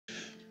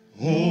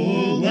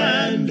O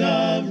land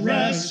of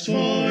rest,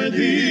 for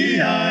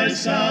thee I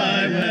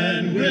sigh.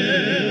 When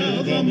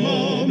will the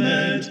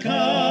moment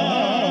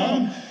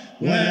come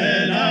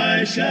when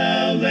I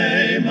shall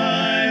lay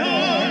my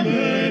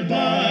armor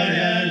by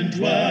and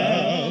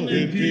dwell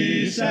in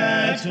peace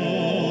at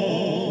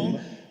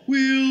home?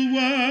 We'll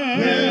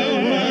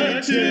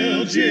work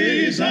till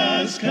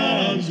Jesus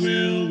comes.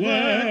 We'll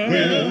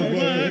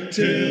work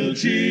till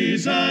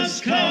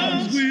Jesus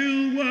comes.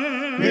 We'll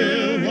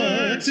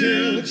work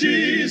till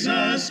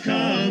Jesus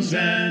comes,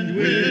 and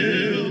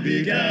we'll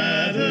be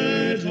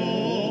gathered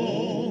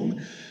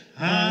home.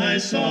 I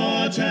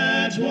sought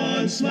at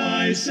once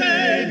my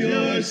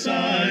Savior's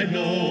side,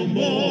 no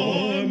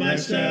more my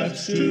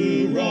steps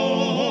to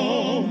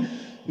roam.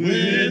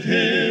 With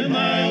him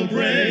I'll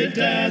brave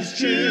death's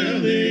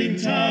chilling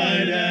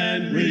tide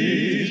and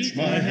reach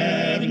my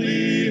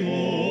heavenly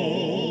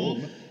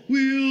home.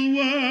 We'll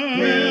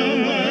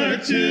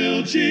work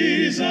till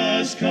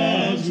Jesus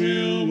comes.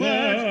 We'll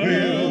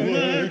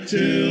work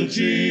till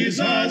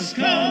Jesus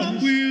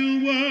comes.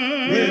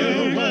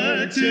 We'll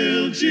work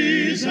till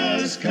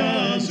Jesus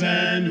comes,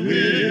 and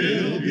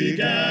we'll be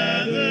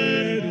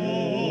gathered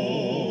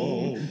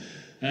home.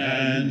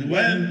 And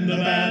when the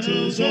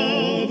battle's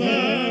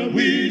over,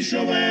 we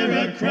shall wear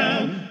a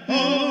crown.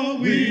 Oh,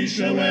 we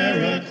shall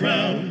wear a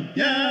crown.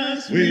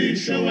 Yes, we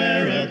shall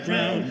wear a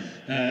crown.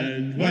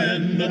 And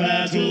when the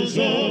battle's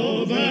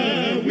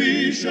over,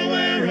 we shall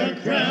wear a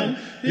crown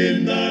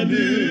in the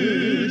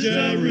New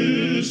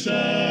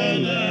Jerusalem.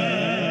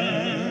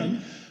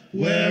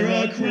 Wear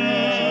a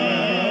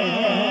crown,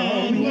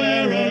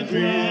 wear a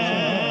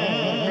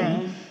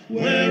crown,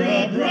 wear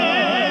a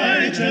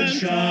bright and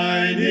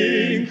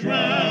shining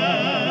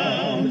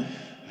crown.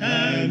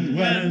 And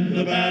when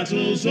the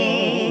battle's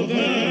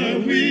over,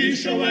 we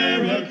shall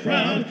wear a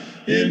crown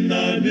in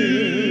the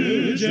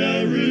New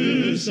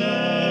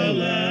Jerusalem.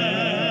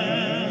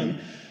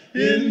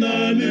 In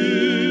the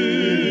New